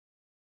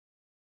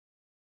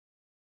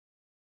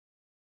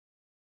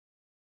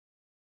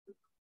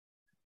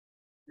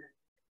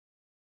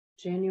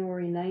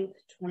January 9th,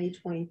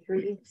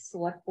 2023,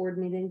 Select Board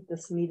meeting.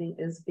 This meeting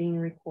is being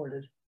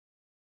recorded.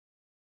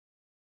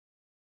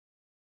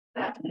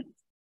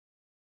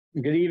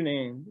 Good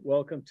evening.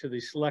 Welcome to the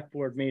Select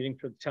Board meeting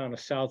for the town of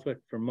Southwick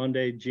for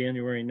Monday,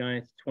 January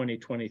 9th,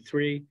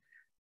 2023.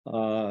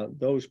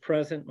 Those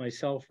present,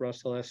 myself,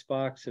 Russell S.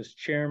 Fox as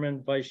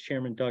chairman, Vice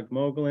Chairman Doug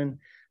Moglen,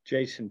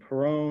 Jason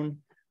Perrone,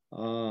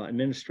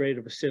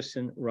 Administrative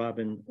Assistant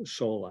Robin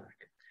Solak.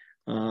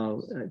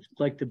 I'd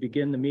like to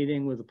begin the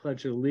meeting with a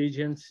pledge of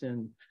allegiance,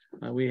 and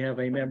we have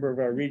a member of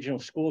our regional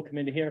school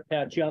committee here,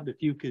 Pat Jubb. If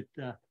you could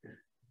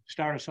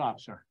start us off,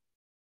 sir.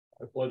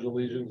 I pledge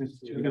allegiance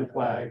to the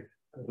flag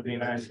of the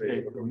United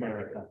States of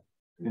America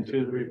and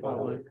to the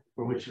republic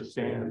for which it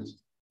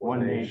stands,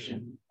 one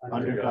nation,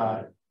 under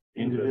God,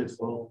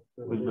 indivisible,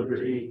 with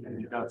liberty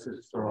and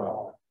justice for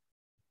all.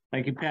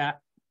 Thank you, Pat.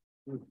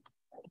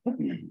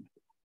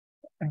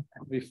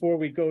 Before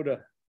we go to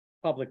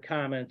public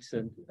comments,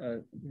 and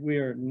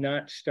we're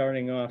not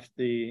starting off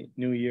the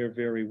new year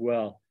very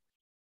well,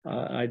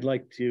 I'd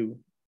like to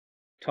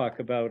talk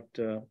about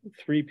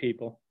three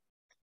people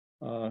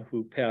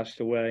who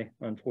passed away,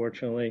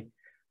 unfortunately.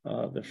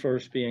 The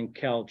first being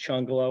Cal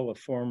Chungalo, a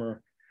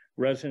former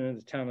resident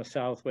of the town of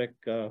Southwick,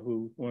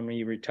 who, when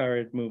he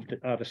retired, moved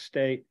out of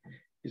state.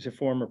 He's a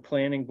former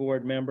planning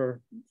board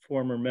member,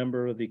 former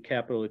member of the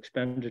Capital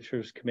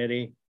Expenditures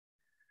Committee.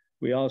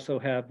 We also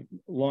have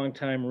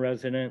longtime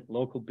resident,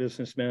 local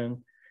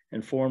businessman,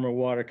 and former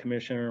water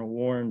commissioner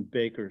Warren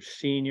Baker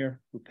Sr.,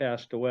 who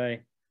passed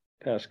away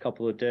past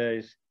couple of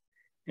days.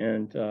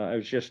 And I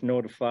was just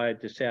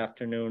notified this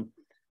afternoon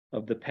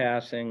of the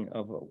passing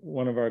of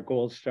one of our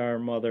Gold Star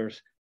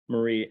mothers,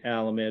 Marie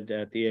Alamid,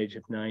 at the age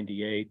of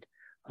 98.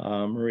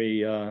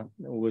 Marie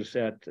was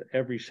at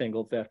every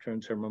single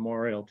Veterans or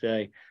Memorial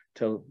Day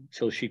till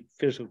she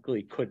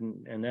physically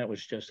couldn't, and that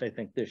was just, I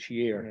think, this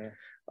year.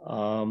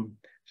 Yeah.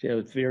 She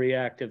was very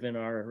active in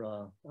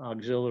our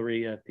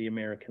auxiliary at the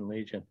American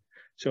Legion.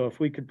 So if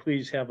we could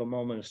please have a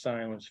moment of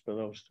silence for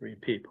those three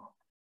people.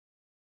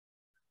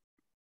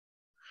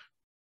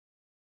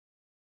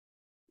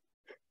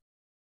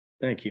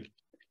 Thank you.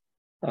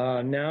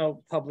 Now,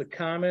 public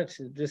comments.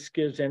 This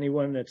gives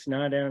anyone that's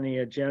not on the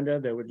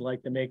agenda that would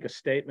like to make a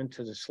statement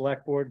to the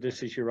select board.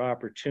 This is your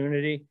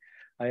opportunity.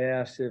 I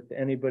ask if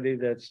anybody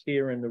that's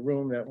here in the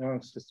room that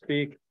wants to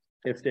speak,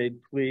 if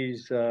they'd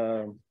please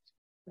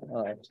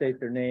state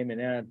their name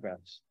and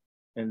address,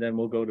 and then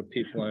we'll go to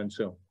people on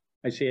Zoom.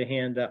 I see a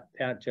hand up.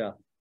 Pat Jubb.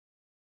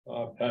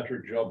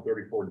 Patrick Jubb,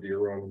 34 Deer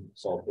Run,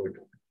 Southwick.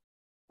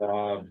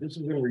 This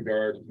is in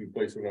regards to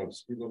placement of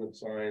speed limit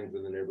signs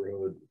in the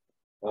neighborhood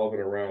of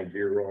and around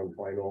Deer Run,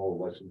 Pine Knoll,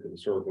 Lexington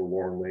Circle,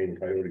 Warren Lane,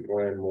 Coyote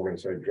Glen,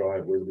 Morningside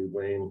Drive, Liberty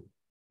Lane,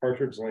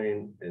 Partridge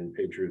Lane, and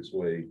Patriots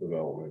Way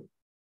development.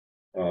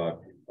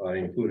 I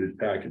included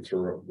packets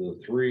for the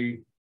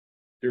three.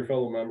 Dear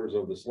fellow members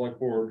of the select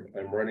board,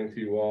 I'm writing to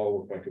you all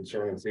with my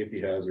concern on safety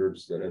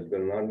hazards that has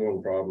been an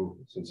ongoing problem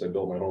since I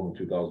built my home in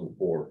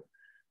 2004.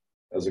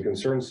 As a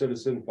concerned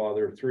citizen,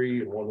 father of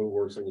three, and one who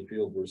works in the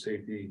field where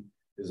safety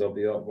is of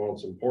the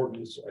utmost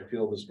importance, I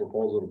feel this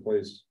proposal to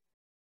place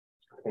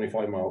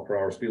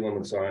 25-mile-per-hour speed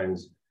limit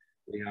signs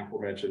in the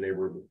aforementioned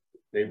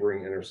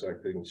neighboring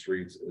intersecting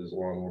streets is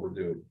long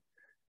overdue.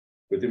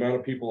 With the amount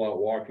of people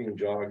out walking,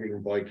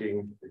 jogging,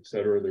 biking,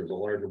 etc., there's a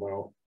large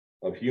amount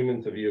of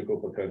human to vehicle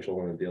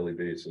potential on a daily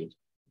basis.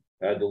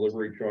 Add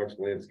delivery trucks,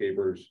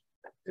 landscapers,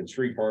 and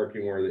street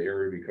parking where the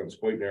area becomes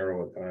quite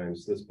narrow at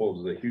times. This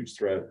poses a huge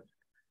threat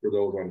for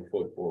those on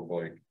foot or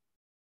bike.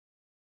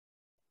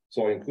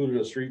 So I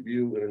included a street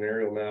view and an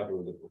aerial map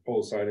of the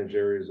proposed signage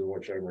areas in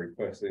which I'm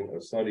requesting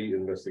a study,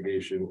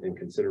 investigation, and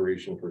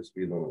consideration for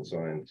speed limit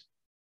signs.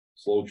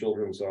 Slow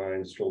children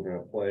signs, children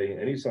at play,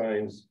 any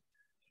signs,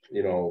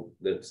 you know,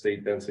 that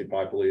state densely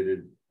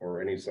populated,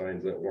 or any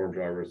signs that warn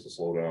drivers to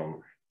slow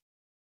down.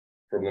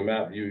 From the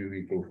map view,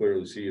 you can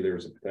clearly see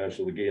there's a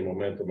potential to gain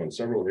momentum in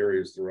several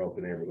areas throughout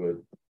the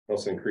neighborhood,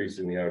 thus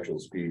increasing the actual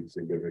speed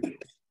significantly.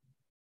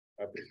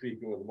 After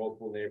speaking with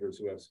multiple neighbors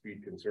who have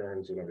speed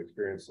concerns and have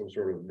experienced some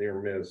sort of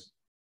near miss,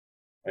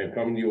 I am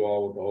coming to you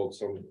all with the hope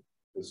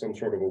some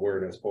sort of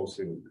awareness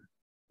posting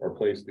or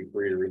place to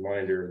create a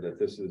reminder that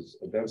this is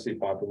a densely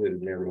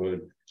populated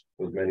neighborhood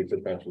with many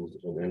potentials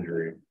of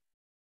injury.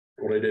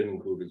 What I didn't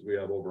include is we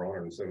have over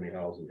 170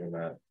 houses in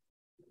that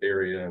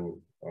area, and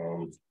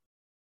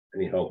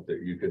any help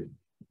that you could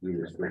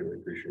do is greatly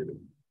appreciated.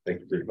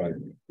 Thank you for your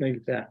time. Thank you,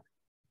 Pat.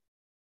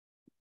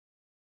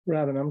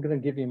 Robin, I'm going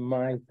to give you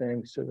my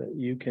thing so that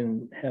you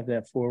can have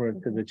that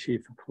forward to the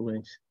chief of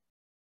police.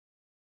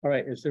 All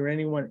right, is there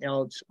anyone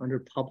else under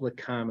public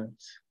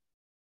comments?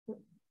 All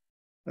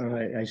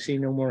right, I see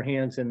no more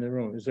hands in the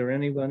room. Is there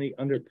anybody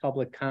under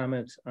public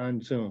comments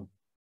on Zoom?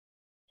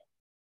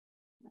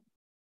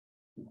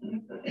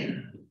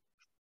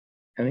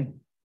 Any?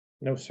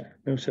 No, sir.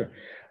 No, sir.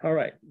 All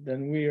right,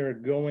 then we are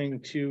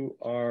going to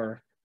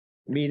our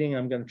meeting.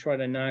 I'm going to try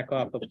to knock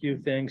off a few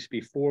things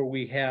before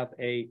we have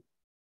a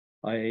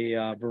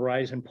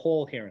Verizon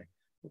poll hearing.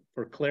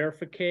 For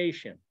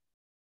clarification,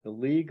 The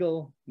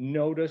legal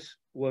notice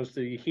was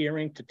the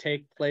hearing to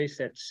take place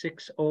at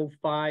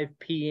 6:05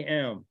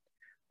 p.m.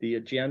 The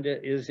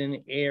agenda is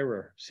in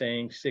error,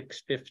 saying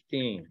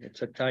 6:15.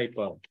 It's a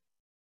typo.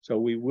 So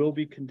we will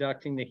be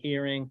conducting the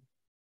hearing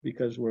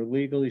because we're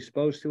legally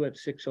supposed to at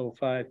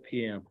 6:05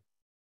 p.m.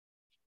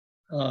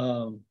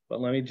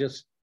 But let me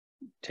just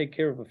take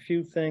care of a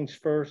few things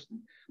first,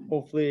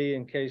 hopefully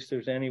in case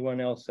there's anyone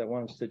else that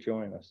wants to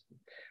join us.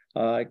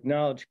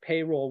 Acknowledge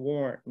payroll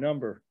warrant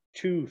number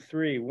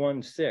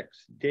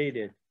 2316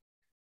 dated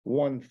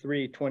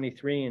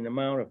 1/3/23 in the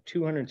amount of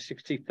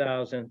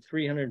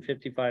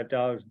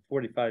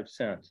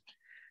 $260,355.45.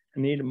 I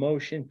need a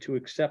motion to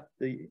accept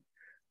the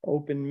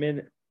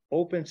open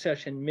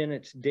session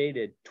minutes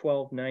dated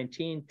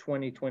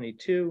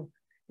 12/19/2022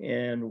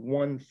 and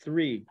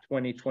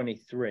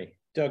 1/3/2023.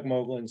 Doug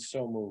Moglen,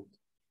 so moved.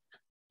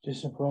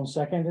 Jason Perone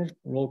seconded.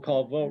 Roll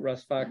call vote,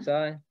 Russ Fox,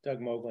 aye. Doug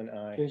Moglen,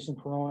 aye. Jason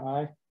Perone,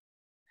 aye.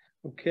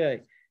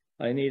 Okay,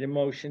 I need a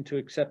motion to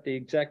accept the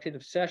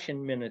executive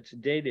session minutes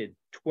dated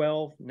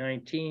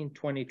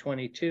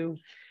 12/19/2022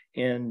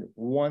 and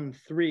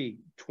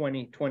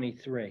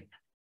 1/3/2023.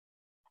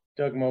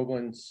 Doug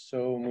Moglen,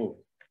 so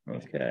moved.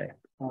 Okay,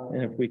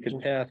 and if we could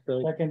pass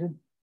those, Seconded.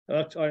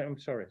 I'm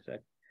sorry,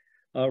 sec.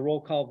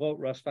 Roll call vote,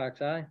 Russ Fox,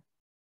 aye.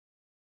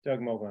 Doug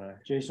Moglen, aye.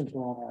 Jason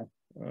Perone, aye.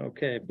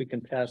 Okay, if we can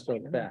pass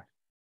those back.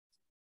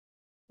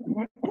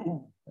 Thank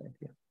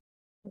you.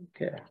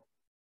 Okay.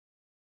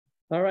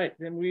 All right,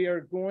 then we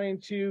are going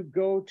to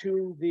go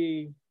to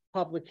the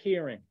public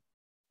hearing.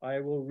 I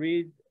will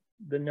read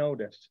the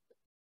notice.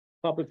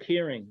 Public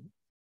hearing,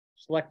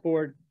 Select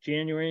Board,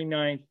 January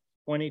 9th,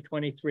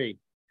 2023.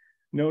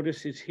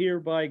 Notice is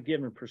hereby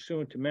given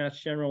pursuant to Mass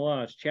General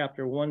Laws,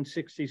 Chapter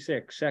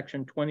 166,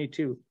 Section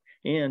 22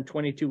 and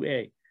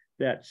 22A,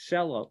 that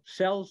Cellco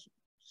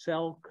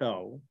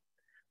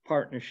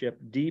Partnership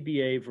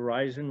DBA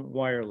Verizon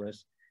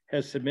Wireless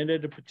has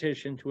submitted a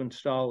petition to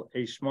install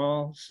a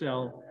small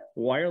cell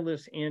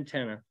wireless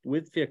antenna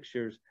with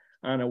fixtures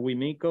on a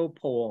Wemiko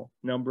pole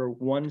number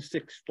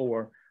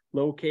 164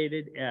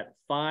 located at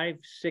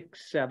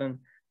 567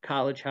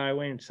 College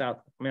Highway in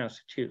South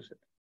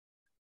Massachusetts.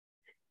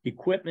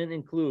 Equipment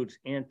includes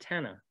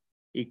antenna,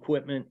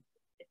 equipment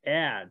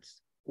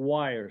adds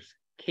wires,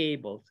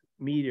 cables,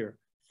 meter,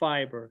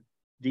 fiber,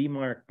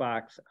 demarc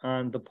box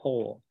on the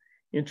pole.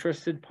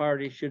 Interested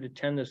parties should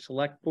attend the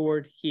Select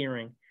Board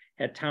hearing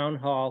at Town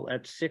Hall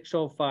at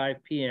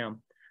 6:05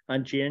 p.m.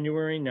 on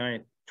January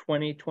 9th,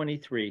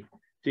 2023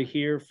 to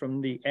hear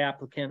from the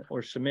applicant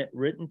or submit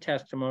written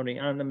testimony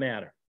on the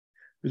matter.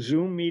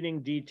 Zoom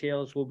meeting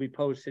details will be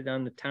posted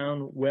on the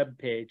town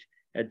webpage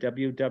at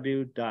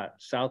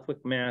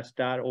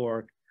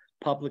www.southwickmass.org,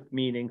 public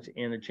meetings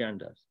and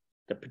agendas.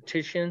 The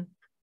petition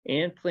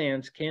and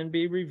plans can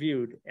be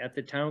reviewed at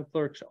the town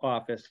clerk's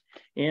office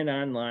and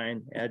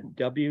online at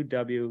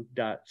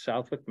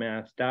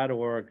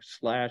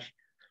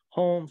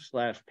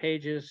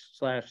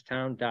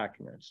www.southwickmass.org/home/pages/town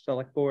documents.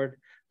 Select Board,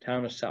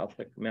 Town of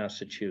Southwick,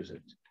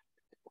 Massachusetts.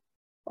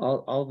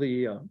 All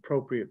the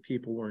appropriate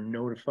people were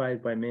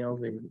notified by mail,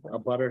 the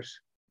abutters.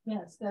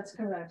 Yes, that's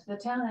correct. The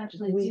town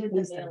actually We- did we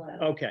the sent mail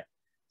out. Okay,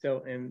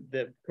 so, and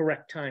the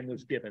correct time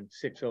was given,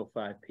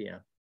 6:05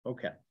 p.m.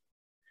 Okay.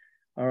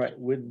 All right,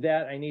 with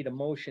that, I need a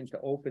motion to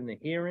open the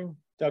hearing.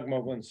 Doug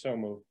Moglen, so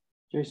moved.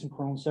 Jason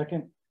Perone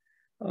second.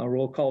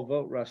 Roll call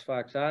vote, Russ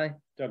Fox, aye.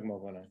 Doug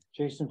Moglen, aye.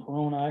 Jason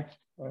Perone, aye.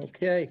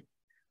 Okay,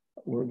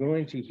 we're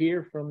going to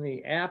hear from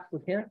the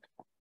applicant,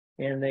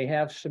 and they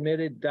have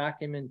submitted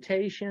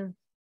documentation.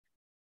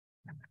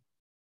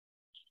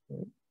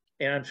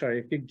 And I'm sorry,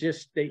 if you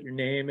just state your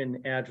name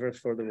and address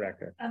for the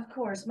record. Of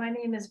course, my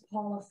name is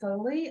Paula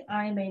Foley.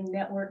 I'm a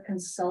network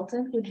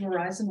consultant with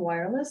Verizon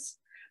Wireless.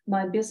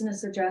 My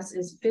business address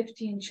is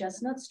 15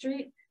 Chestnut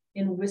Street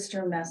in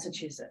Worcester,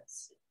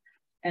 Massachusetts.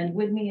 And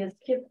with me is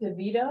Kip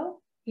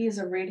DeVito. He is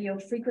a radio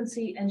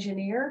frequency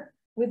engineer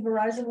with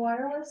Verizon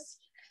Wireless.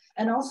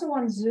 And also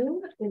on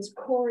Zoom is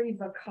Corey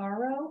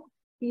Vaccaro.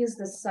 He is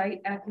the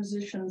site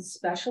acquisition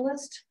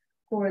specialist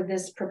for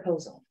this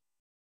proposal.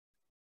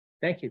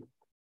 Thank you.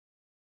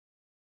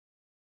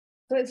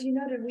 So as you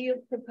noted, we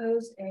have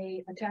proposed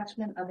a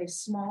attachment of a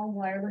small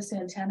wireless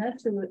antenna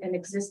to an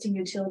existing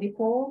utility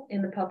pole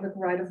in the public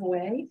right of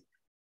way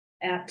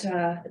at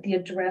the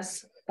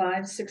address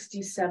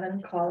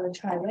 567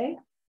 College Highway.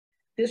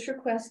 This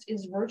request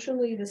is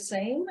virtually the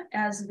same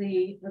as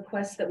the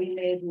request that we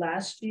made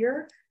last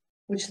year,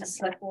 which the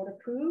Select Board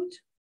approved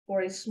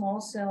for a small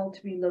cell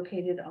to be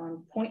located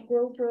on Point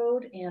Grove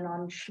Road and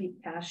on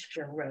Sheep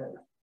Pasture Road.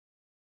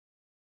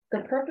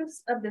 The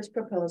purpose of this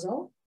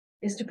proposal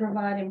is to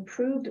provide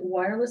improved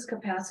wireless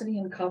capacity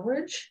and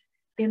coverage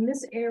in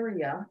this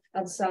area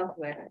of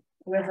Southwick,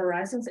 where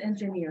Verizon's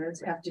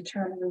engineers have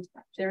determined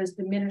there is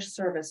diminished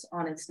service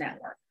on its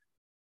network.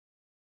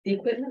 The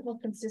equipment will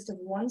consist of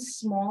one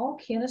small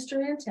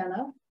canister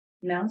antenna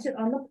mounted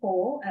on the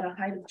pole at a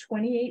height of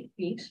 28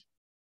 feet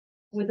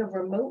with a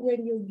remote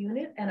radio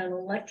unit and an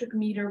electric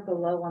meter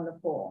below on the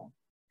pole.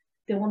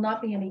 There will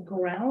not be any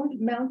ground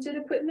mounted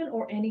equipment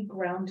or any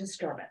ground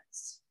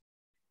disturbance.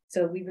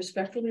 So we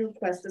respectfully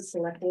request the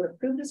select board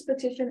approve this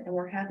petition, and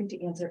we're happy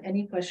to answer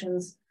any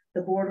questions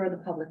the board or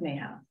the public may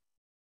have.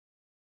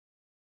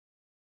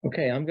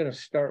 Okay, I'm gonna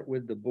start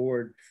with the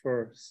board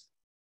first.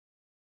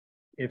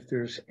 If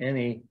there's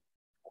any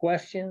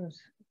questions,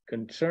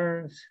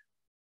 concerns,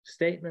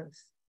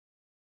 statements?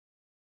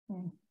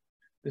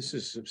 This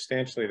is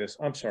substantially this,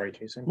 I'm sorry,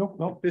 Jason. Nope,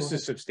 nope. This go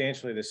is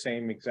substantially the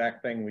same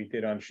exact thing we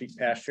did on Sheep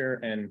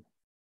Pasture and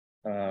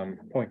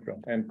Point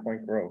Grove. and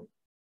Point Grove,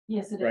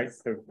 Yes, it right?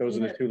 Those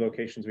are the two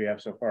locations we have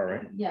so far,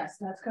 right? Yes,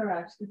 that's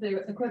correct. The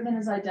equipment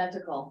is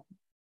identical.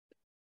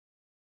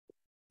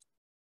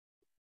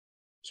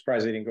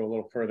 Surprised they didn't go a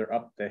little further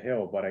up the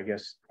hill, but I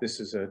guess this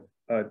is a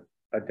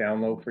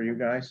down low for you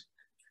guys.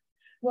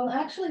 Well,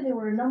 actually, there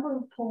were a number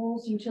of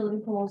poles,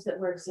 utility poles that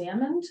were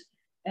examined.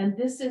 And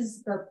this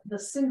is the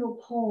single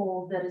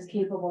pole that is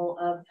capable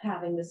of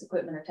having this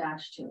equipment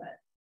attached to it.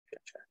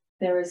 Gotcha.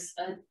 There is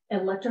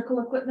electrical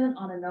equipment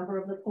on a number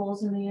of the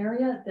poles in the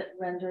area that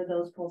render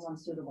those poles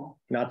unsuitable.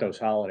 Not those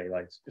holiday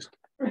lights, just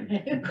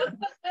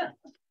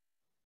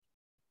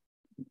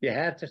You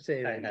had to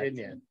say I that, had didn't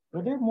to. you?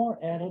 Were there more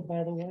added,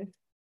 by the way?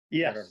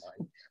 Yes, never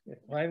mind.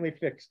 finally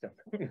fixed them.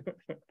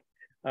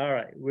 All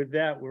right, with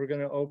that, we're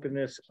gonna open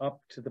this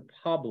up to the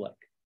public.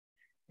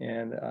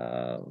 And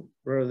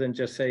rather than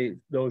just say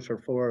those are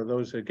for, or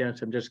those are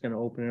against, I'm just gonna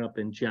open it up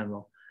in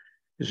general.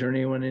 Is there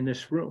anyone in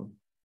this room?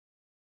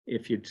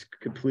 If you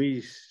could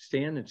please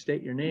stand and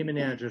state your name and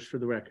address for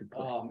the record,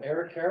 please.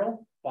 Eric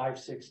Carroll,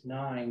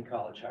 569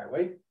 College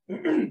Highway.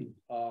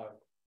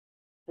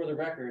 For the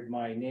record,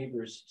 my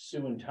neighbors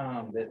Sue and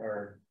Tom that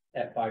are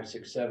at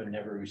 567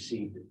 never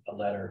received a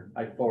letter.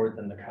 I forwarded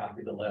them the copy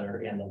of the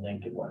letter and the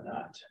link and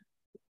whatnot.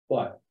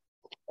 But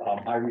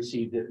I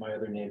received it, my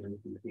other neighbors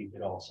received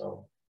it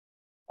also.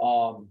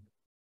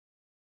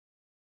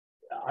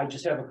 I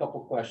just have a couple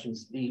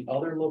questions. The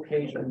other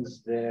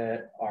locations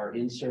that are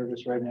in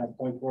service right now,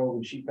 Point Grove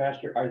and Sheep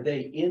Pasture, are they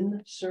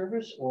in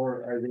service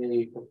or are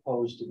they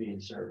proposed to be in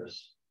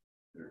service?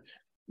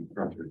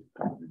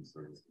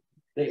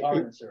 They are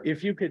in service.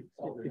 If you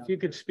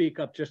could speak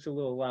up just a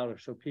little louder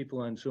so people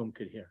on Zoom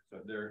could hear. So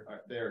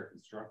they're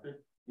constructed,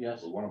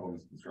 Yes, well, one of them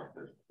is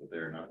constructed, but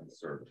they're not in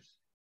service.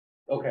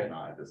 okay,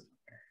 Not at this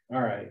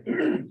all right,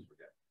 time.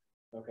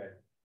 okay.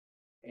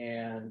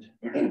 And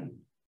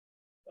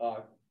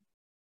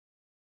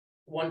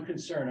one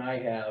concern I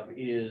have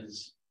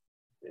is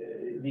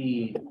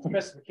the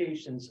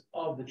specifications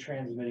of the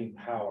transmitting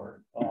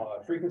power,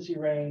 frequency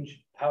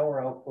range,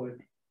 power output.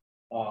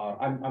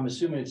 I'm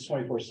assuming it's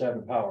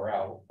 24/7 power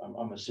out,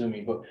 I'm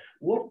assuming, but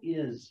what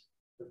is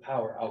the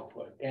power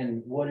output?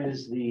 And what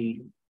is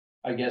the,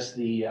 I guess,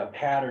 the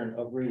pattern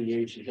of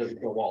radiation? Does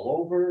it go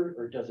all over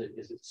or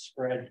is it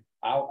spread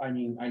out? I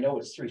mean, I know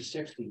it's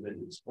 360, but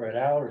is it spread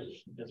out or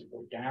does it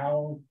go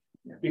down?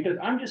 Because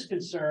I'm just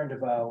concerned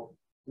about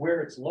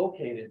where it's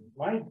located.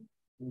 My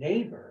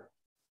neighbor,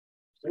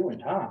 Sue and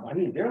Tom, I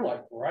mean, they're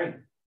like right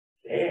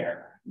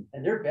there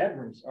and their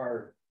bedrooms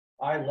are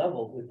eye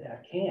level with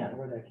that can,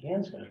 where that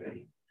can's gonna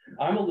be.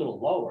 I'm a little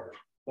lower,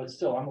 but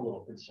still I'm a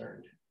little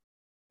concerned.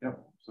 Yep,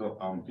 so,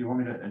 do you want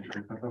me to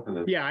introduce myself for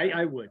the? Yeah,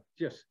 I would,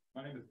 just,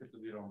 My name is Victor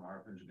Vito, I'm an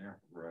RF engineer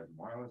for Verizon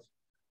Wireless.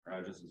 Our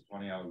address is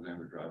 20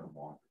 Alexander Drive in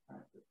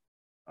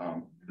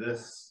Wallingford.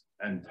 This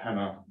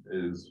antenna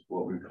is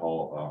what we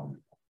call,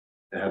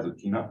 it has a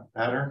peanut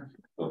pattern.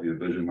 So if you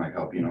envision like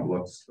how peanut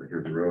looks, like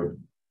here's the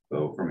road.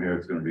 So from here,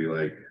 it's gonna be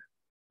like,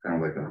 kind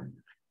of like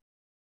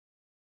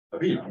a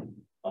peanut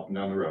up and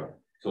down the road.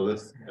 So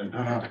this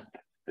antenna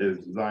is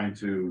designed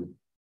to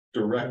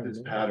direct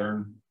its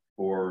pattern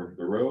for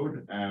the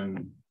road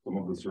and some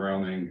of the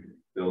surrounding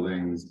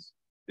buildings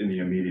in the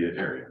immediate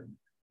area.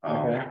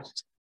 Okay.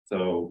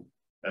 So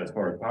as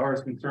far as power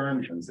is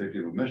concerned and safety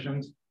of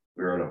emissions,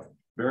 we're at a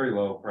very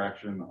low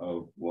fraction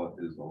of what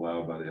is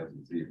allowed by the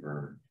FCC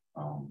for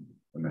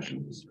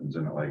emissions. Comes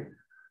in at like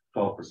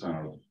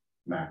 12% of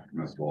max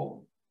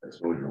permissible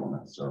exposure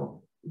limits.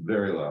 So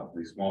very low.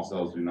 These small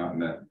cells do not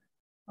emit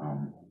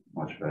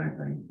much of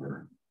anything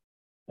for.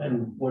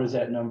 And what is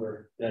that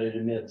number that it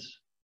emits?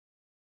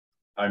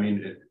 I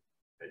mean,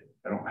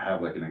 I don't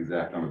have like an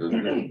exact number.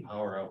 There's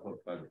power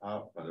output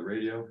by the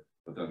radio,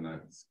 but then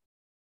that's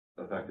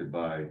affected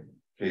by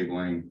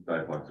cabling,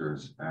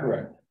 diplexers, and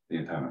Correct. the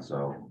antenna.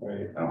 So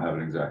Right. I don't have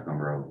an exact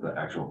number of the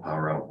actual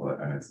power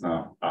output, and it's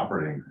not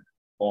operating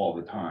all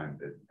the time.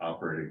 It's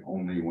operating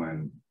only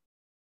when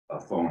a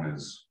phone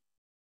is,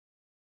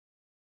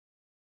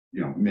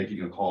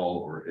 making a call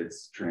or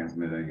it's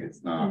transmitting.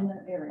 It's not In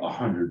that area.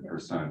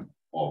 100%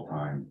 all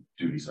time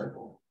duty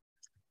cycle.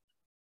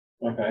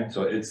 Okay.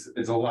 So it's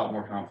a lot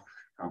more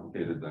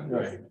complicated than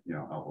just, Right.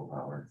 output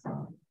power. It's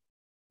not,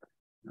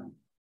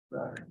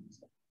 battery.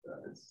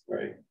 It's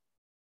Right.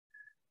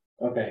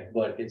 Okay,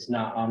 but it's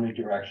not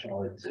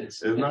omnidirectional,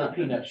 it's not a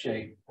peanut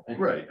shape.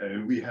 right.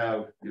 And we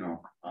have,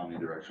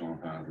 omnidirectional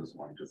antennas. This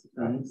one just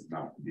happens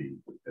not to be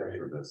Right.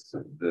 for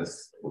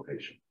this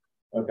location.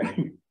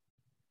 Okay.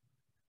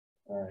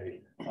 All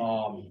right,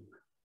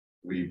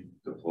 We've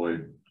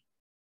deployed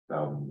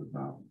thousands, if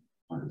not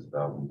hundreds of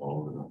thousands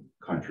all over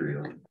the country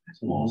of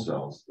small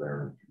cells.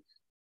 They're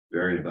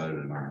very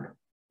embedded in our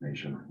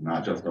nation,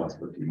 not just us,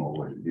 but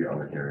T-Mobile, the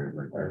other carriers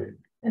like that.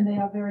 And they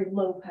are very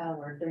low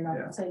powered. They're not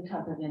Yeah. the same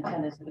type of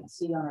antennas you can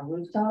see on a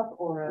rooftop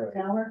or a Right.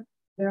 tower,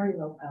 very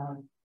low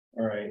powered.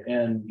 All right,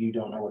 and you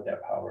don't know what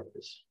that power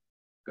is.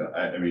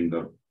 I mean,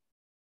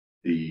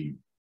 the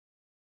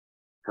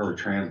per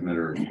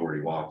transmitter is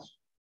 40 watts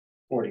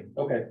 40,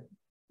 okay,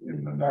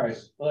 in the all right,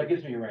 mix. well, that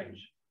gives me a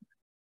range.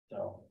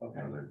 So, You okay,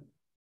 know,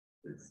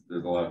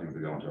 there's a lot of things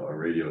that go into it. A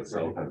radio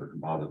itself has a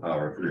composite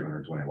power of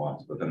 320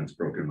 watts, but then it's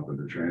broken up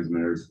into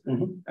transmitters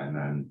Mhm. and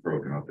then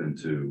broken up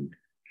into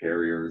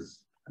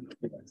carriers and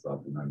that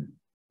stuff. And then,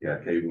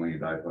 yeah, cabling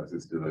and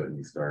diplexes to it, and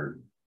you start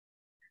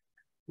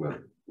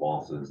with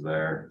losses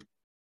there.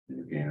 And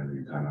you gain a new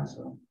antenna,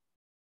 so.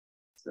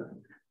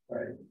 all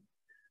right,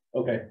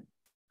 okay.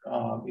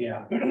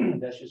 Yeah,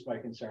 that's just my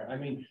concern. I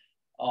mean,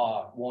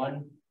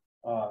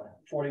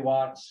 40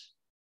 watts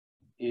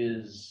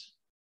is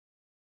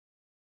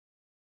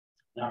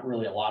not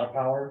really a lot of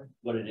power,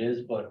 but it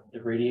is, but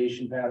the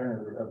radiation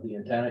pattern of the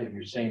antenna, if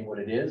you're saying what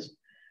it is,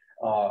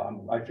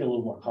 I feel a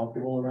little more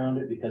comfortable around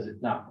it because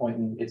it's not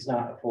pointing, it's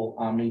not a full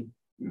omni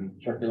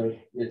circular,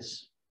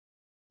 it's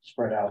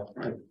spread out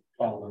to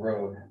follow the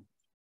road.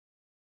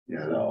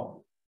 Yeah,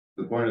 So,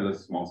 the point of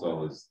this small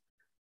cell is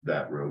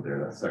that road there,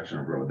 that section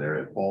of road there,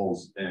 it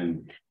falls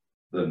in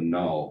the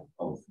null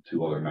of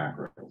two other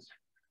macros.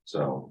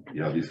 So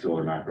you have these two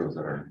other macros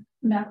that are,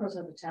 Macros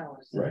of the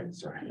towers. right,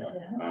 sorry.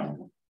 Yeah.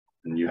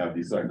 And you have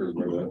these sectors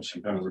where the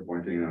antennas are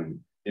pointing, and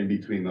in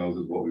between those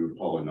is what we would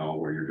call a null,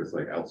 where you're just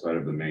like outside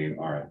of the main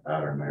RF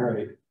pattern there.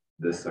 right,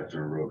 This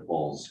section of road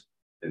falls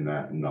in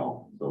that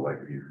null. So like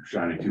if you're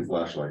shining two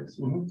flashlights,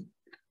 Mhm.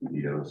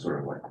 you get a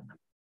sort of like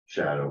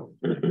shadow.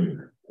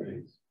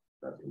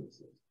 That's what this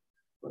is.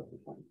 That's the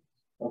point.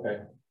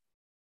 okay.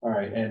 All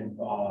right, and,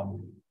 all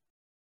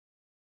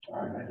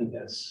right, I think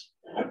that's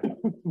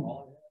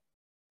all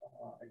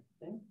I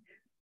think.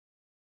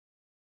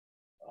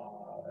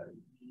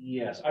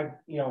 Yes,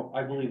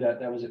 I believe that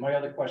was it. My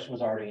other question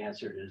was already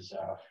answered, is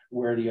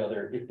where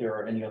if there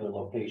are any other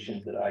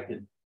locations that I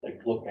could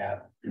like look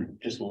at,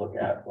 just look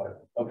at,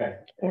 but, okay.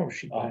 Oh,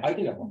 she. I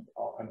think I'm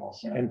all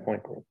set.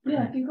 Endpoint group.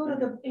 Yeah, if you go to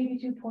the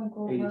 82 Point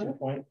Grove 82 Road,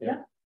 point,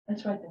 Yeah.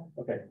 that's right there.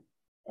 okay,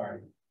 all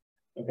right,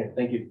 okay,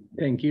 thank you.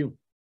 Thank you.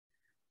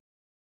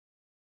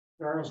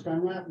 Charles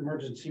Dunlap,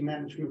 Emergency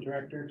Management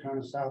Director, Town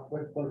of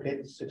Southwick,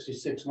 located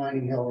 66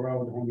 Mining Hill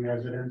Road, home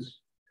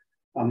residence.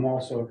 I'm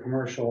also a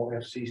commercial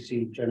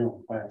FCC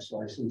general class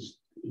licensed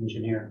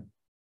engineer.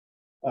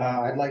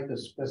 I'd like the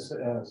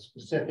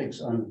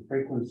specifics on the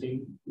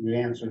frequency. You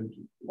answered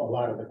a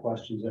lot of the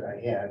questions that I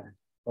had,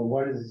 but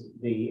what is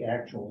the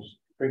actual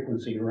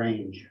frequency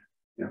range?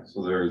 Yeah,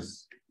 so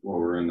there's, well,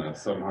 we're in the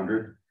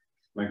 700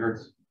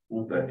 megahertz,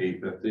 the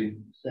 850,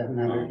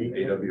 700.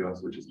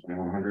 AWS, which is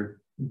 2100,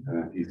 and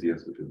then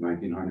PCS, which is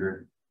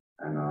 1900.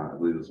 And I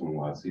believe this one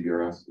will have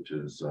CBRS, which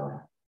is,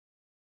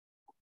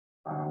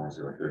 I want to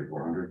say like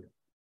 3400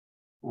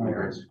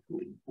 megahertz.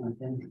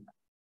 Okay.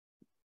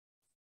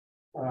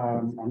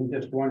 I'm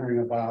just wondering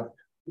about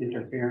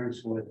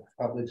interference with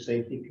public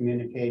safety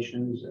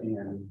communications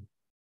and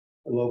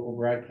local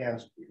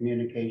broadcast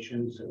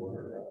communications,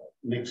 or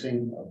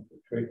mixing of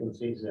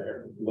frequencies that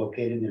are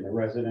located in the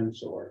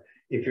residence, or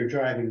if you're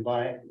driving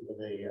by with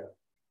a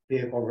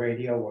vehicle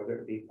radio, whether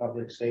it be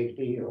public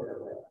safety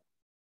or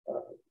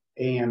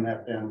AM,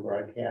 FM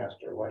broadcast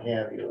or what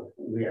have you,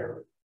 we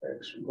are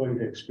going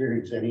to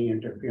experience any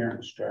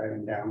interference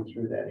driving down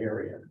through that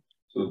area.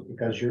 So,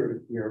 Because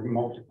you're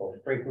multiple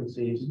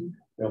frequencies,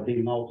 there'll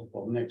be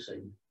multiple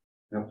mixing.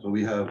 yeah, so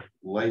we have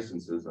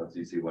licenses,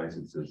 FCC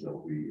licenses that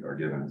we are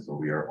given, so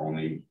we are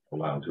only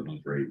allowed to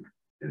operate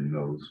in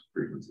those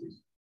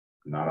frequencies,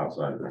 not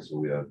outside of this. So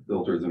we have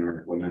filters in our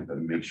equipment that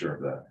make sure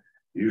of that.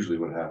 Usually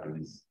what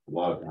happens a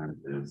lot of times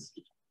is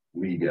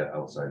we get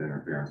outside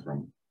interference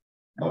from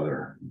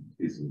other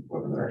pieces of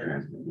equipment that are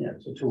transmitting. Yeah,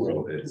 it's a So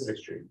two-way it's-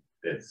 street.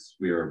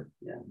 We are,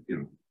 Yeah.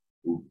 you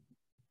know,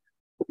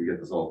 we get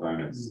this all the time.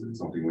 It's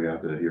something we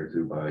have to adhere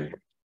to by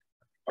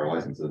our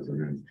licenses,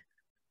 and then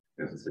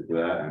we have to stick to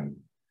that. And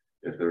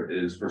if there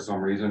is, for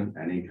some reason,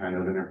 any kind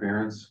of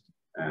interference,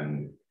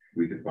 and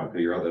we could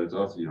figure out that it's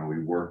us, you know,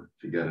 we work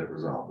to get it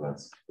resolved.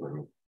 That's what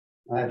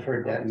I've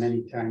heard that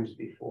many times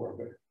before,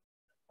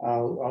 but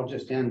I'll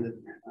just end it.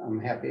 I'm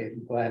happy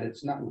and glad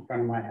it's not in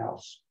front of my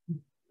house.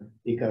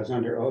 Because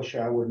under OSHA,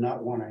 I would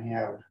not want to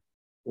have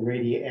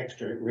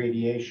extra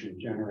radiation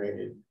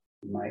generated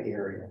in my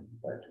area,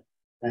 but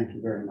thank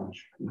you very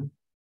much.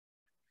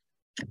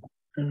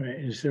 All right,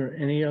 is there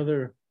any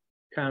other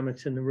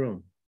comments in the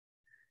room?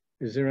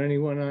 Is there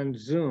anyone on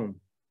Zoom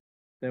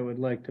that would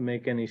like to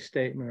make any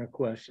statement or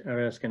question or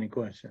ask any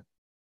question?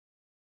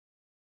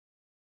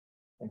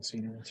 I've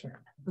seen an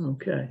answer.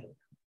 Okay.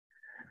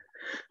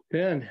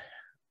 Ben,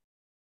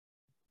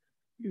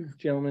 you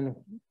gentlemen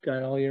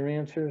got all your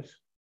answers?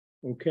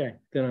 Okay,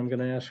 then I'm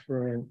gonna ask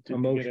for a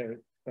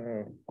motion.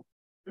 Do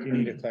you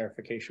need a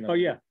clarification? Oh,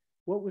 yeah.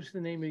 What was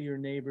the name of your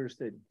neighbors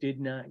that did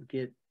not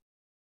get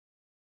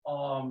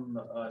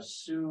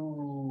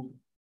Sue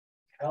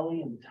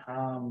Kelly and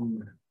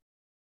Tom.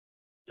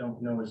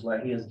 Don't know his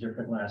he has a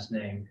different last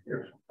name.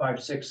 They're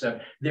 5, 6,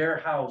 7. Their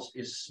house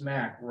is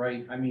smack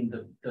right. I mean,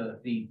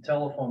 the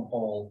telephone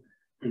pole,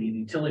 the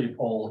utility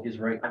pole is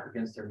right up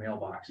against their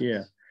mailboxes.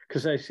 Yeah,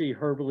 because I see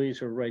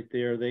Herbalese are right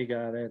there. They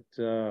got it.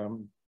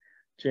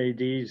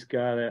 JD's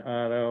got it.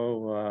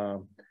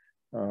 Otto.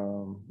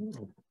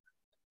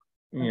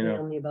 You know,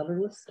 On the other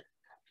list.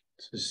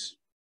 This is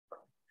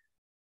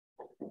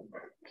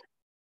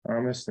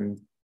Thomas and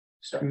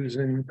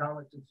Susan,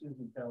 Thomas and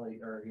Susan Kelly,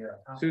 or yeah.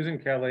 Susan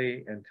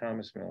Kelly and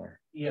Thomas Miller.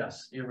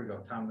 Yes, here we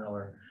go, Tom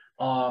Miller.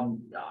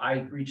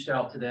 I reached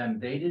out to them.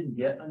 They didn't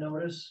get a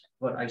notice,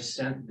 but I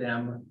sent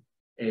them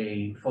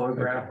a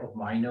photograph of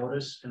my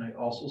notice, and I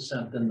also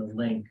sent them the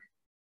link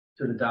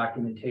to the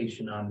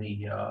documentation on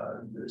the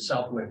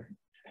Southwick,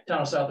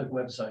 Town of Southwick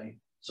website,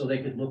 so they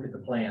could look at the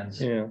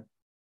plans. yeah.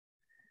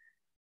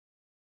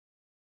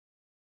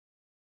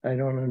 I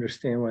don't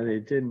understand why they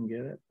didn't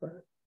get it,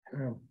 but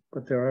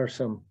there are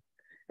some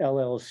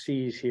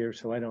LLCs here,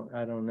 so I don't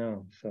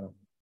know, so.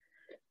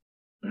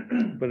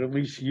 But at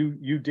least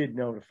you did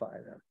notify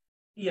them.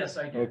 Yes,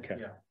 I did. Okay.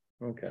 Yeah.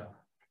 Okay.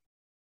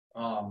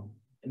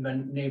 And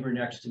then neighbor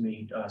next to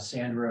me,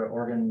 Sandra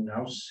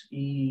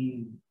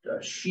Organowski,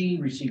 she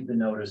received the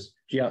notice.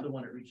 She's Yeah. the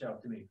one that reached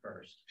out to me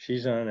first.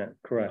 She's on it,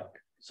 correct.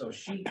 So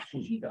she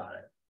got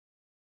it.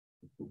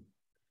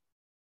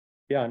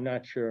 Yeah, I'm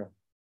not sure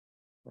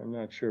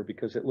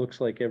because it looks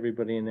like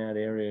everybody in that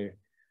area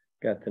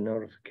got the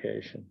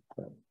notification,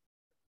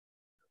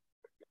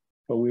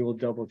 but we will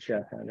double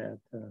check on that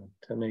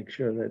to make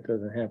sure that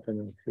doesn't happen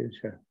in the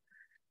future.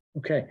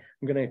 Okay,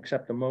 I'm going to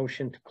accept the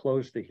motion to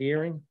close the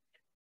hearing.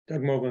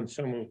 Doug Mogul,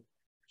 so moved.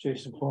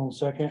 Jason Peron,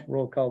 second.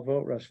 Roll call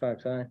vote, Russ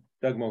Fox, aye.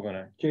 Doug Mogul,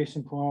 aye.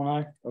 Jason Peron,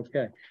 aye.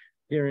 Okay,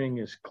 hearing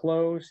is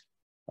closed.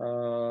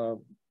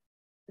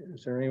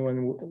 Is there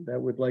anyone that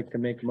would like to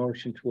make a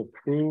motion to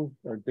approve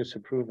or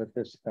disapprove at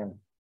this time?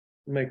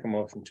 Make a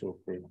motion to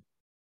approve.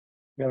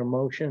 Got a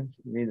motion?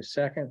 Need a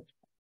second?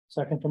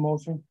 Second the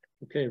motion.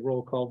 Okay,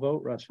 roll call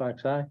vote, Russ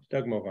Fox, aye.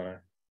 Doug Mogul, aye.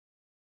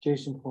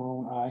 Jason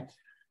Peron, aye.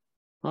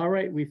 All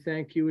right, we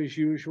thank you as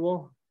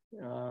usual.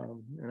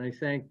 And I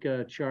thank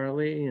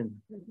Charlie and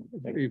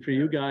for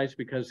you guys,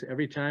 because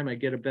every time I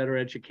get a better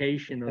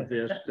education of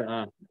this,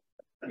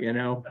 you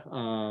know,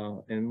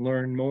 and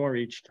learn more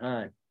each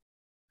time.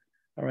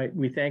 All right,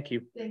 we thank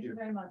you. Thank you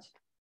very much.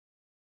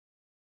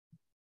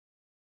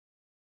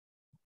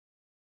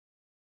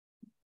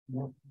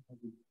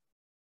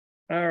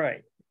 All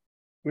right,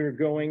 we're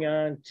going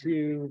on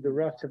to the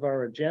rest of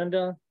our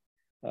agenda.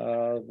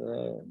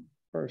 The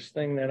first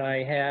thing that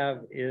I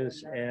have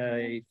is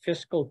a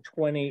fiscal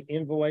 20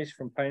 invoice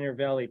from Pioneer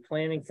Valley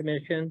Planning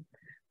Commission.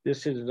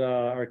 This is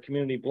our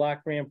community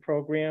block grant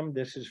program.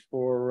 This is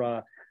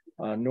for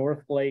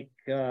North Lake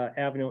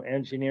Avenue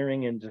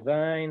Engineering and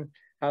Design,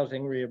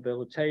 Housing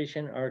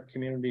Rehabilitation, our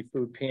community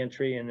food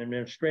pantry and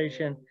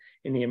administration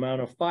in the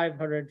amount of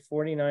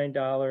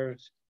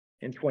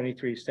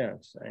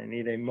 $549.23. I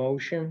need a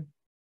motion.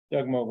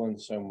 Doug Mogul,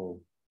 so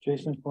moved.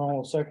 Jason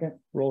Peron, second.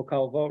 Roll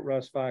call vote,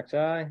 Russ Fox,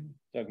 aye.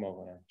 Doug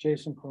Mogul, aye.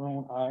 Jason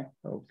Peron, aye.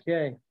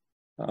 Okay,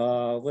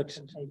 I'll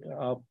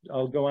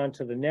go on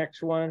to the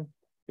next one.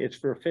 It's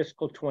for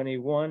fiscal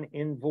 21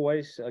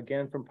 invoice,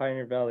 again from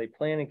Pioneer Valley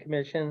Planning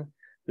Commission.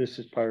 This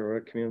is part of our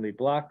community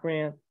block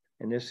grant,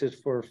 and this is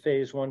for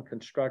phase 1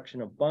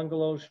 construction of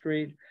Bungalow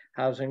Street,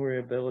 housing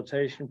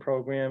rehabilitation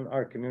program,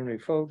 our community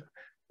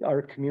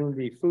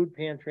food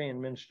pantry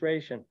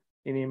administration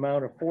in the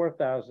amount of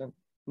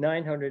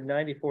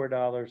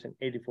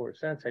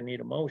 $4,994.84. I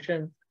need a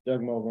motion.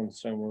 Doug Mogul,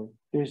 so moved.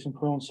 Jason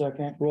Peron,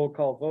 second. Roll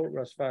call vote,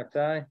 Russ Fox,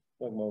 aye.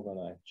 Doug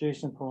Mogul, aye.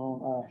 Jason Peron,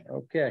 aye.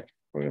 Okay,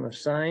 we're gonna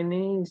sign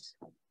these.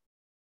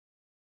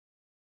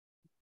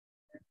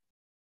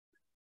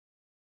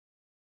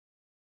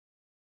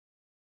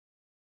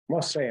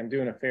 Must say, I'm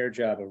doing a fair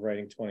job of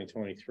writing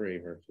 2023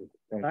 versus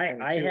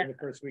I have the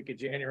first week of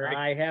January.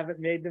 I haven't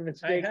made the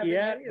mistake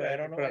yet. either. I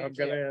don't know. But I'm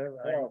gonna,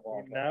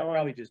 now I'll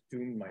probably just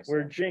doomed myself.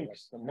 we're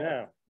jinxed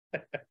now.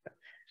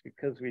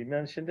 Because we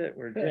mentioned it,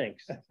 we're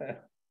jinxed.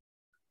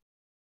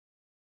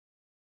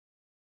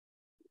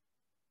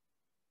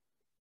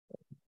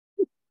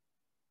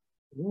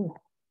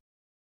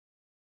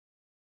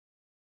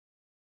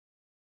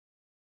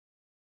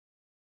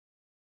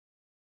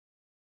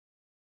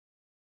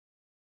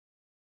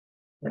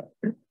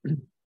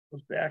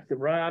 Goes back to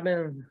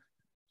Robin,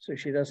 so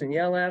she doesn't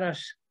yell at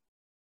us.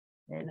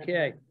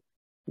 Okay,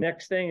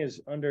 next thing is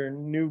under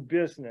new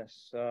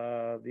business.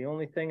 The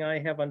only thing I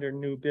have under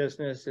new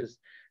business is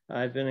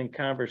I've been in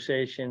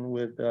conversation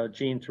with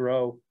Gene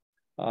Thoreau,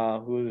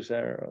 who's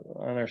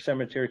on our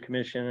cemetery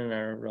commission and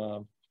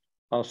our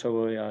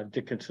also a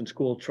Dickinson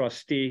School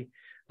trustee,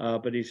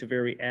 but he's a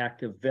very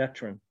active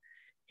veteran.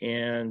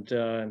 And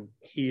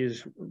he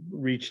has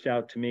reached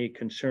out to me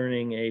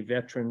concerning a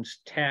veterans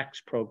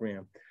tax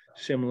program,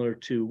 similar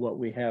to what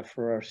we have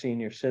for our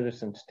senior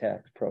citizens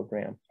tax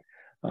program.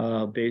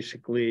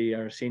 Basically,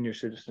 our senior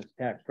citizens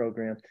tax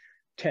program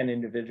 10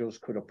 individuals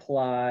could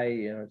apply,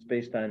 you know, it's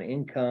based on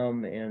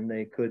income and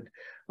they could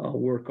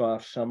work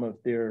off some of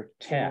their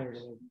Similar tax.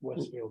 to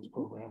Westfield's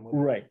program. with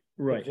Right,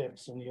 the right,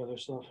 VIPs and the other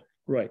stuff.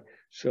 right.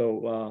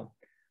 So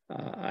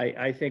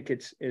I think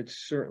it's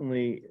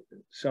certainly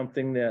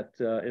something that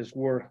is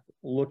worth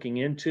looking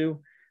into.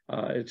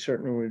 It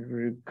certainly would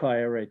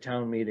require a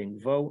town meeting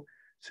vote.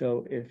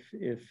 So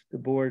if the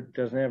board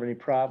doesn't have any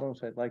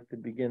problems, I'd like to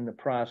begin the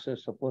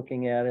process of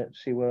looking at it,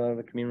 see what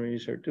other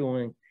communities are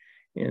doing,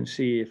 and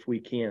see if we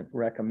can't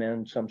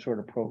recommend some sort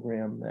of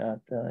program at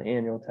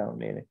annual town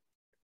meeting.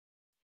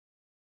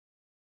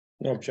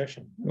 No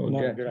objection. No No,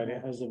 objection. good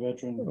idea. As a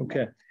veteran.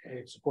 Okay,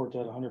 I support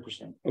that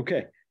 100%.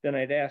 okay, then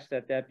I'd ask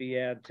that be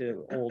added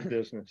to old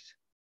business.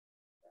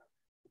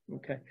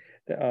 Okay,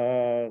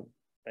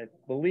 I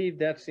believe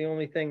that's the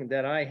only thing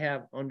that I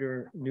have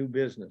under new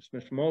business.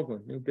 Mr.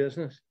 Mogul, new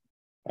business?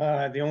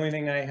 The only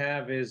thing I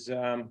have is,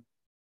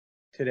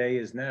 today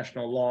is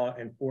National Law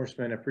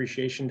Enforcement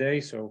Appreciation Day,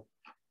 so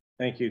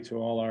thank you to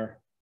all our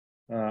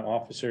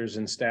officers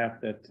and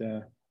staff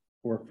that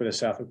work for the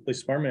Southwick Police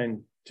Department,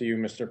 and to you,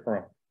 Mr.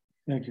 Pearl.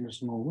 Thank you,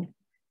 Mr. Mogul.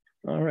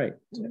 All right,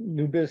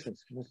 new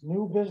business.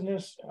 New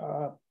business,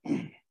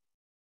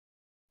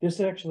 this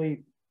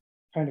actually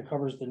kind of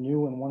covers the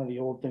new and one of the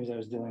old things I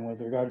was dealing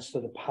with regards to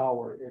the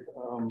power.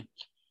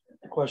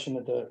 The question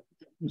that the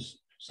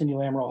Cindy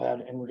Lamro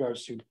had in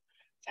regards to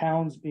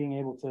towns being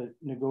able to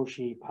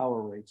negotiate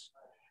power rates.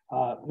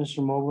 Mr.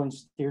 Moglen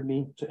steered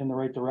me in the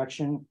right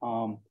direction.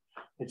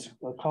 It's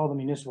called the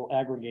Municipal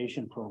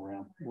Aggregation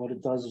Program. What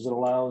it does is it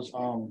allows,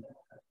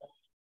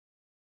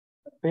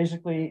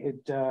 basically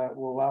it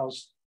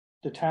allows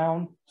the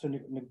town to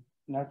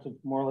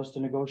more or less to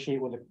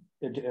negotiate with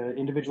an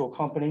individual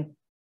company.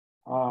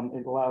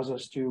 It allows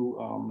us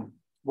to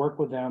work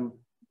with them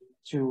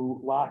to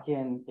lock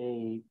in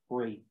a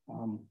rate.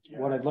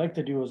 What I'd like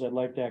to do is I'd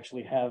like to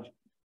actually have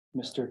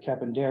Mr.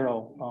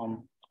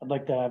 Capandero, I'd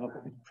like to have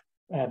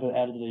it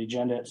added to the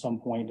agenda at some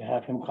point to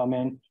have him come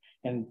in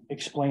and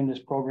explain this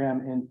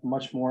program in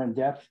much more in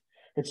depth.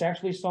 It's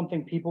actually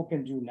something people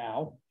can do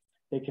now.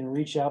 They can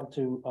reach out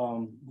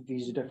to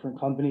these different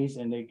companies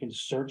and they can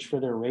search for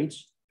their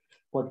rates.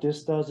 What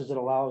this does is it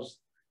allows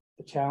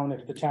the town,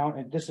 if the town,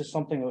 and this is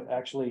something that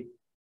actually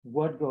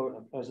would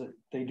go as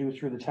they do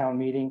through the town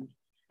meeting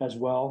as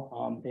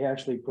well. They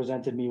actually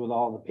presented me with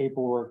all the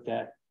paperwork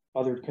that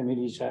other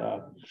committees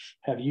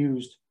have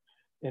used.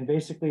 And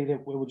basically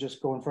that we would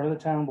just go in front of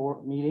the town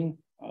board meeting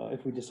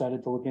if we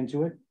decided to look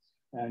into it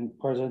and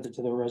present it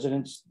to the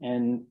residents,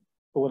 and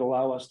it would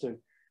allow us to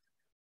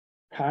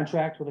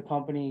contract with a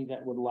company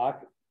that would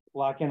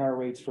lock in our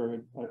rates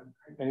for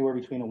anywhere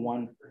between a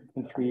 1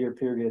 and 3 year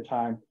period of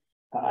time.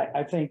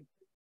 I think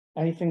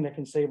anything that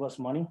can save us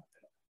money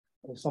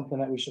is something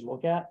that we should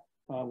look at,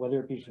 whether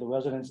it be for the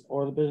residents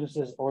or the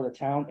businesses or the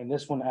town. And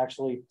this one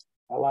actually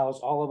allows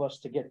all of us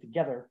to get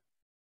together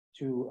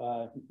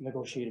to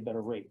negotiate a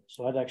better rate.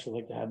 So I'd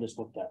actually like to have this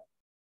looked at.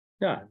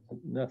 Yeah,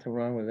 nothing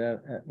wrong with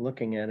that,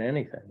 looking at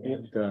anything. Yeah.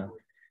 And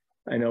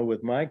I know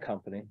with my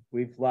company,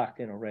 we've locked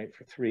in a rate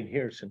for 3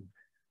 years, and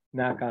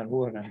knock on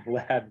wood, I'm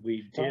glad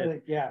we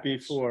did Yeah.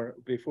 before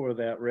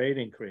that rate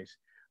increase.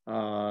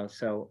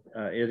 So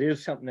it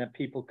is something that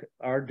people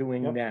are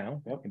doing Yep.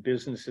 now. Yep. And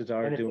businesses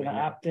are And it's doing an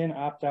now. opt-in,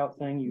 opt-out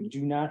thing. You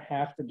do not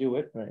have to do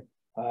it. Right.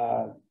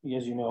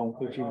 As you know,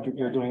 if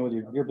you're doing it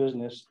with your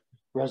business,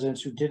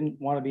 residents who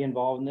didn't want to be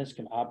involved in this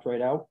can opt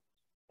right out.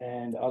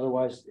 And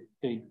otherwise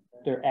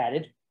they're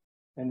added,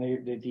 and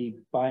the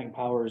buying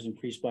power is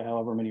increased by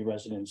however many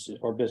residents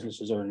or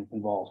businesses are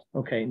involved.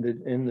 Okay, and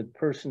the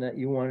person that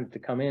you wanted to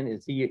come in,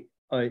 is he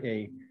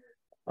a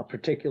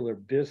particular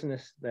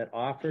business that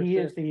offers He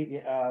it? is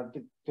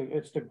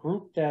it's the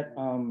group that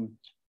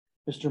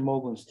Mr.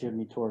 Moglen steered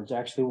me towards.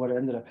 Actually, what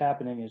ended up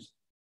happening is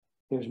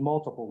there's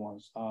multiple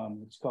ones.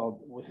 It's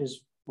called,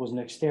 his was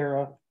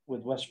Nextera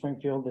with West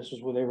Springfield. This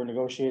is where they were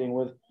negotiating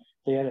with.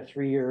 They had a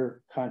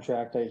 3-year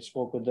contract. I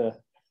spoke with the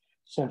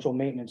central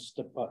maintenance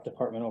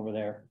department over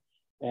there,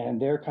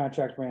 and their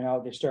contract ran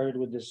out. They started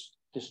with this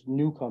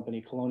new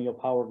company, Colonial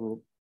Power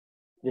Group,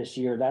 this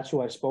year. That's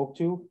who I spoke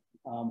to.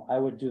 I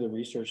would do the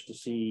research to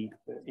see,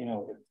 you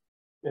know,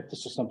 if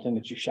this is something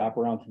that you shop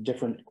around to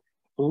different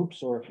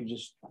groups, or if you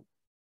just,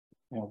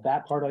 you know,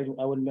 that part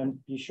I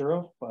wouldn't be sure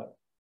of, but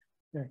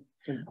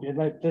it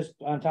like this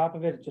on top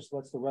of it, it just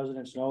lets the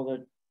residents know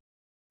that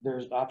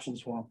there's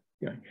options for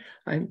them.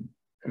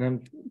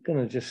 I'm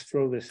gonna just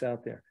throw this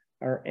out there.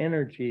 Our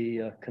energy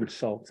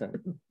consultant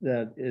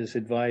that is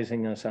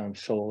advising us on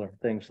solar,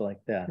 things like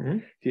that. Mhm.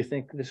 Do you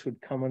think this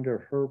would come under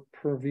her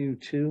purview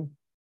too?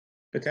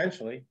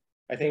 Potentially.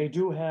 I They think,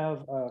 do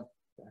have,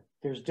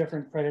 there's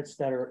different credits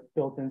that are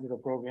built into the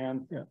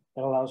program. Yeah.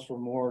 That allows for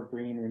more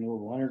green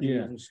renewable energy.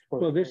 Yeah. and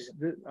support-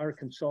 Well, our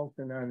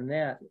consultant on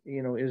that,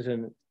 you know,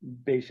 isn't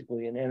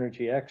basically an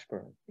energy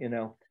expert, you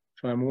know,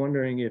 so I'm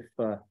wondering if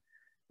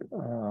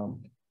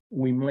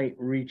we might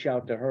reach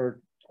out to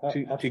her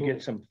to Absolutely.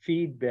 get some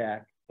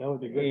feedback, That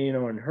would be good, you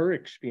know, in her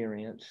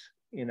experience,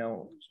 you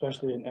know.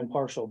 especially an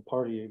impartial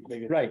party.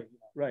 They get- Right.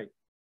 Right.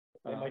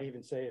 They might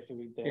even say if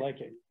they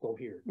like it, go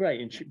here. Right,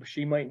 and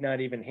she might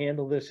not even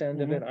handle this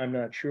end of it, I'm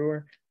not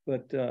sure,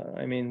 but,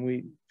 I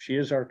mean, she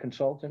is our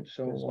consultant,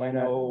 so Because why I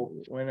not, know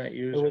why not It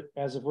use it? would,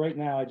 as of right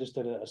now, I just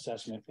did an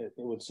assessment. It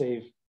would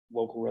save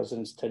local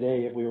residents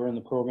today, if we were in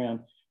the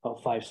program,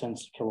 about 5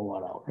 cents a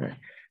kilowatt hour. Right.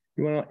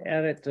 You wanna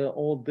add it to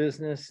old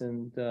business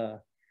and,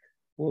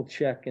 we'll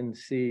check and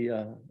see,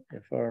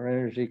 if our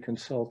energy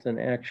consultant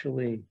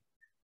actually,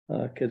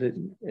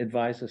 could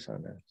advise us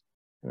on that,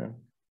 you know?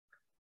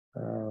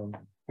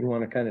 You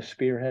wanna kind of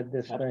spearhead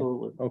this thing?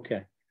 Absolutely.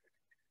 Okay.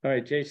 All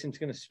right, Jason's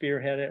gonna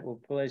spearhead it.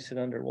 We'll place it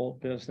under old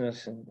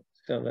business and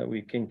so that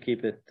we can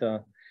keep it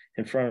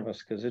in front of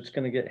us, because it's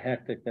gonna get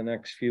hectic the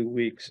next few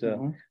weeks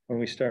Mhm. when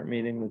we start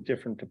meeting with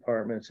different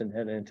departments and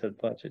head into the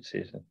budget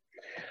season.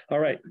 All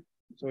right,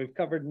 so we've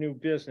covered new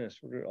business,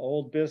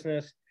 old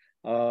business.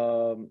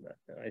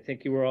 I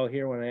think you were all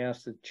here when I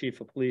asked the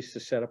chief of police to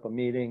set up a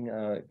meeting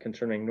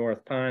concerning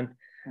North Pond.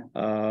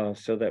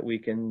 So that we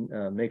can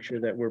make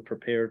sure that we're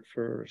prepared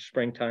for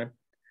springtime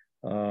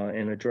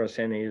and address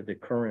any of the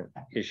current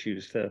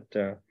issues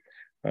that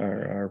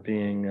are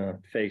being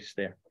faced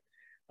there.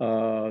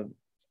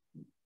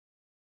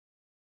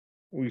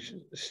 We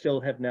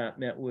still have not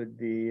met with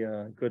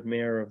the good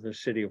mayor of the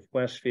city of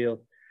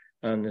Westfield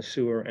on the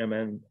sewer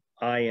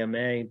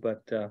IMA,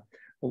 but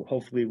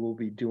hopefully we'll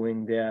be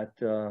doing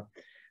that.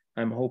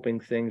 I'm hoping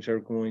things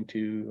are going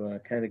to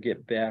kind of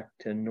get back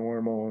to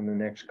normal in the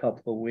next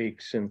couple of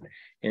weeks and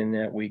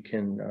that we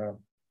can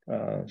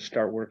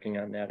start working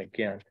on that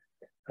again.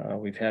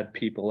 We've had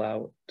people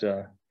out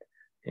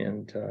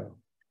and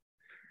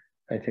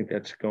I think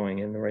that's going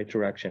in the right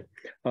direction.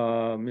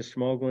 Mr.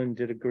 Moglen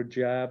did a good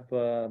job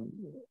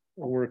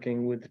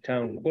working with the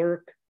town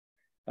clerk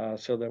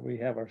so that we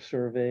have our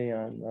survey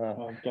on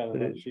Got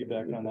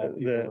feedback on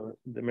that.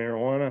 the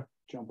marijuana.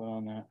 Jumping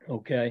on that.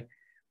 Okay.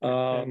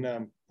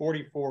 And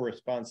 44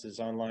 responses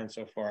online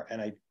so far,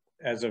 and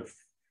as of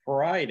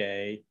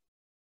Friday,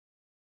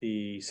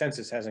 the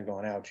census hasn't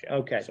gone out yet.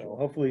 Okay, so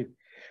hopefully,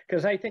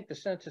 because I think the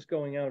census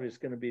going out is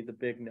going to be the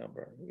big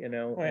number, you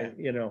know, Oh, yeah. and,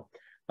 you know,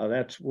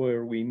 that's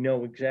where we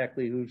know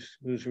exactly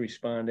who's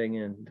responding,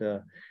 and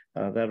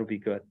that'll be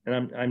good.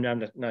 And I'm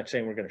not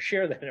saying we're going to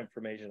share that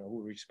information on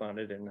who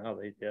responded and how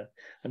they did.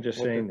 I'm just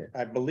saying that.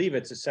 I believe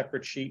it's a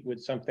separate sheet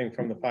with something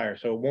from the fire,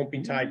 so it won't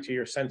be tied to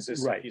your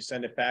census. Right. If you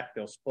send it back,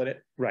 they'll split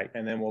it, Right,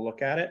 and then we'll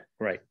look at it,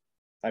 right.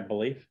 I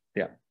believe.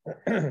 Yeah.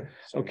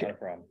 So Okay. not a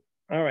problem.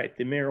 All right,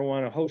 the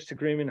marijuana host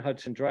agreement,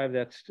 Hudson Drive,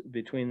 that's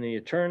between the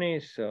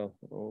attorneys, so,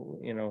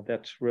 you know,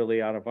 that's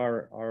really out of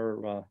our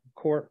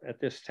court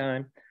at this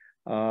time.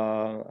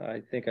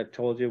 I think I've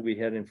told you, we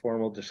had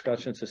informal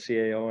discussions, the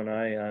CAO and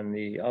I, on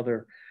the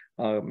other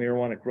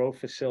marijuana grow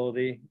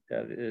facility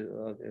that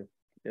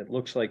it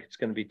looks like it's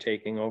going to be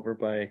taking over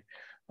by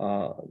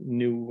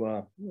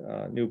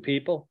new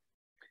people.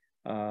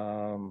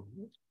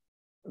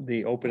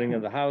 The opening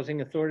of the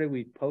housing authority,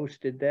 we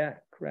posted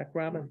that, correct,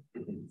 Robin?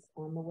 It's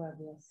on the web,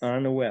 yes.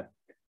 On the web.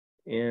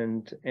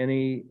 And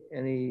any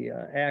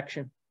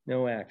action?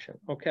 No action.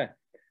 Okay.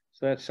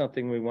 So that's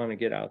something we want to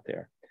get out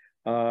there.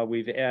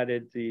 We've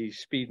added the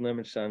speed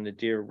limits on the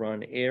Deer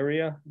Run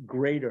area,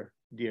 greater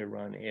Deer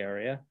Run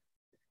area.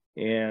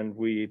 And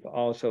we've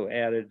also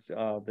added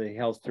the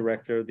health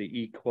director, the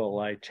E.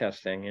 coli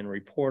testing and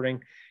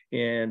reporting.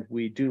 And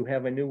we do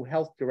have a new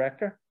health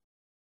director.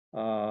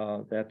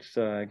 That's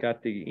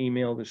got the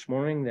email this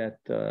morning that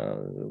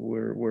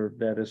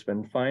that has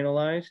been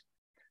finalized.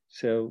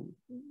 So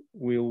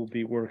we will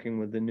be working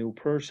with the new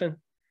person.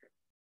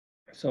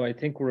 So I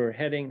think we're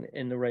heading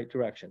in the right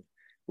direction.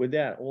 With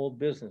that, old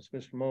business,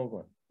 Mr.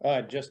 Moglen.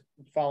 Just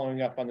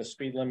following up on the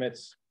speed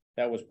limits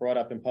that was brought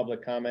up in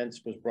public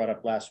comments, was brought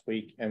up last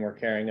week, and we're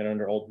carrying it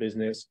under old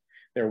business.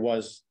 There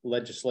was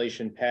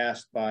legislation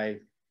passed by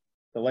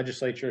the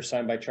legislature,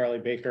 signed by Charlie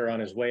Baker on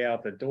his way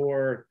out the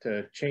door,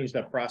 to change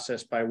the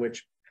process by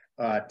which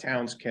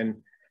towns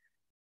can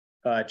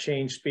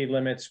change speed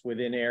limits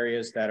within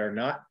areas that are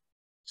not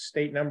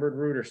state numbered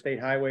route or state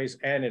highways.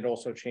 And it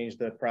also changed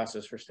the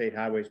process for state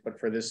highways. But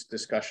for this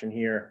discussion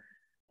here,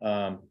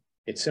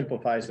 it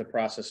simplifies the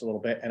process a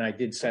little bit. And I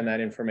did send that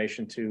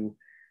information to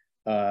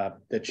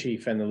the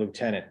chief and the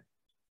lieutenant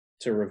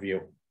to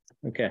review.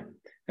 Okay,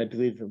 I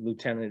believe the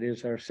lieutenant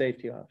is our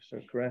safety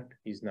officer, correct?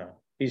 He's not.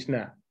 He's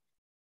not.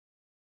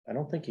 I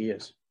don't think he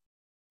is.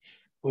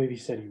 I believe he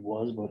said he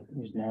was, but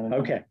he's not.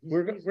 Okay,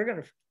 we're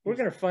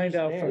gonna find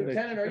out from the.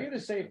 Lieutenant, are you the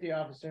safety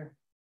officer?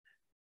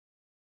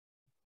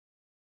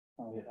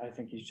 I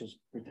think he's just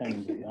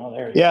pretending to be. Oh,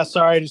 there he Yeah, is.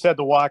 sorry, I just had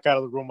to walk out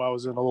of the room. I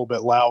was in a little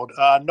bit loud.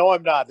 No,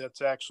 I'm not.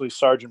 That's actually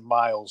Sergeant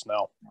Miles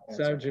now.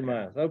 Sergeant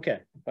Miles,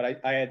 okay.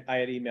 But I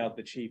had emailed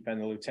the chief and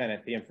the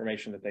lieutenant the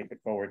information that they could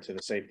forward to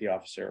the safety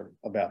officer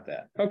about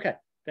that. Okay,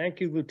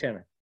 thank you,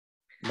 Lieutenant.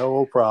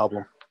 No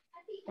problem.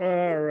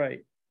 All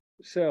right,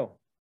 so,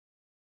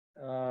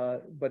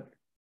 but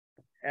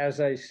as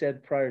I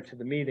said prior to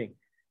the meeting,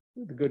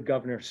 the good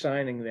governor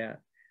signing that,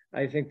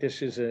 I think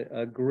this is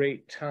a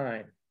great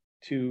time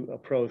to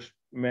approach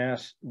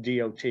Mass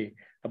DOT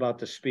about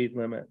the speed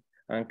limit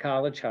on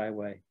College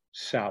Highway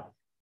South.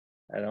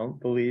 I don't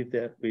believe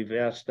that we've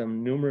asked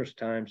them numerous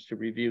times to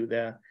review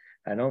that.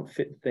 I don't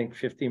think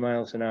 50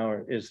 miles an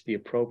hour is the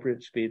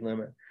appropriate speed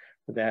limit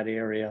for that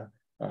area.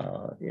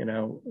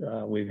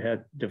 We've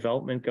had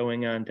development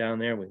going on down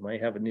there. We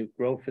might have a new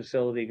grow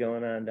facility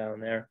going on down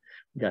there.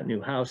 We've got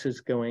new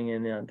houses going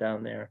in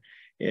down there.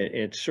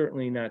 It's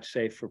certainly not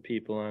safe for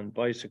people on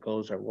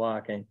bicycles or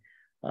walking.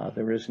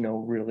 There is no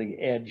really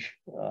edge,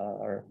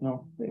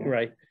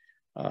 right.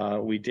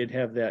 We did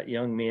have that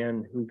young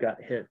man who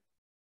got hit,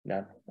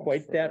 not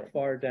quite that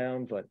far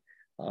down, but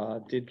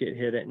did get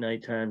hit at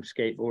nighttime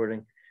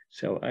skateboarding.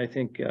 So I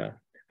think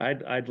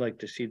I'd like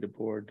to see the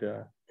board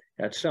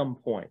at some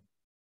point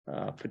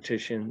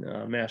petition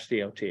Mass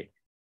DOT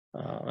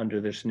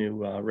under this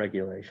new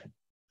regulation.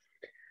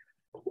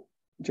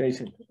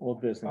 Jason,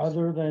 old business.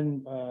 Other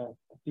than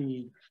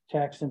the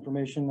tax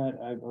information that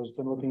I was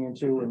been looking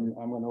into, and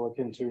I'm going to look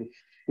into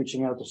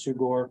reaching out to Sue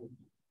Gore,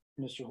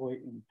 Mr. Hoyt,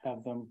 and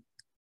have them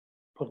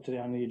put it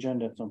on the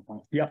agenda at some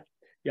point.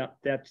 Yeah,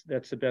 that's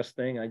the best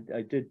thing.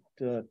 I did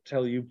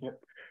tell you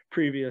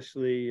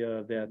previously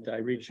that I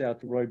reached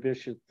out to Roy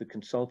Bishop, the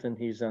consultant.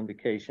 He's on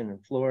vacation in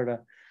Florida.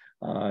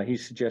 He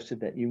suggested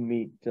that you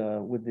meet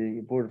with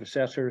the Board of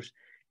Assessors.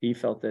 He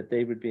felt that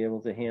they would be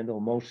able to handle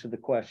most of the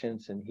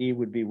questions, and he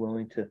would be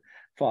willing to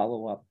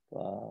follow up,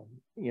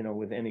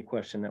 with any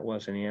question that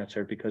wasn't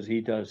answered, because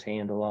he does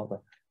handle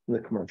all the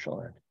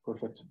commercial end.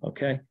 Perfect.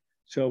 Okay,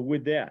 so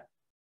with that,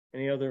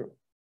 any other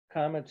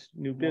comments,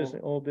 new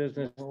business, old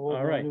business?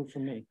 All right.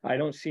 From me. I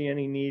don't see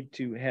any need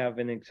to have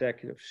an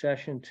executive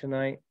session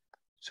tonight.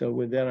 So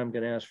with that, I'm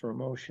going to ask for a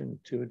motion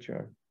to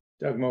adjourn.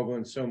 Doug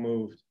Mogul, so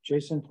moved.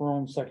 Jason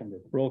Perone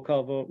seconded. Roll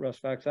call vote, Russ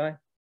Fox, aye.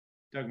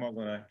 Doug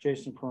Mogul, aye.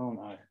 Jason Perone,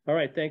 aye. All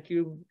right, thank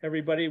you,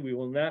 everybody. We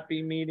will not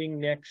be meeting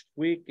next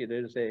week. It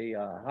is a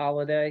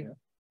holiday.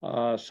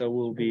 So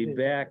we'll be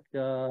back,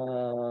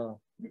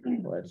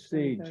 let's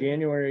see,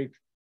 January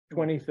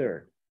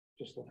 23rd.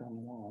 Just look on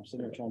the wall. I'm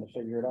sitting there trying to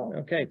figure it out.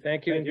 Okay,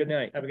 thank you and good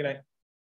night. Have a good night.